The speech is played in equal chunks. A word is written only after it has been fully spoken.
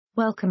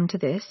Welcome to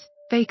this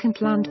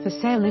vacant land for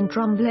sale in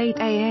Drumblade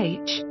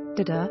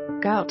Deur,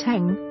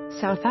 Gauteng,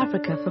 South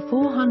Africa for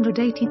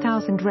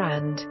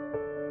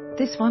R480,000.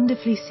 This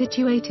wonderfully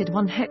situated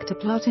 1-hectare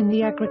plot in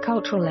the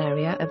agricultural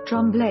area of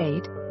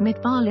Drumblade,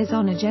 Midvaal is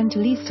on a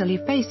gentle easterly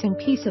facing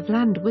piece of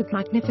land with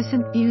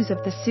magnificent views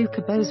of the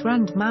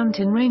Suikerbosrand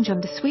mountain range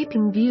and a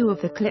sweeping view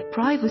of the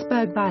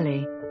Klipriversburg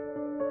valley.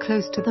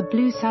 Close to the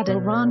Blue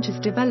Saddle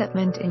Ranch's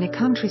development in a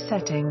country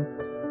setting.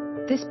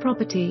 This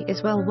property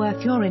is well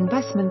worth your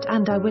investment,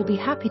 and I will be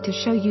happy to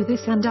show you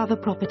this and other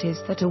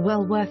properties that are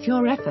well worth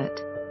your effort.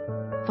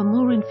 For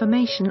more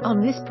information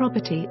on this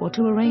property or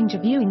to arrange a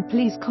viewing,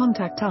 please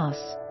contact us.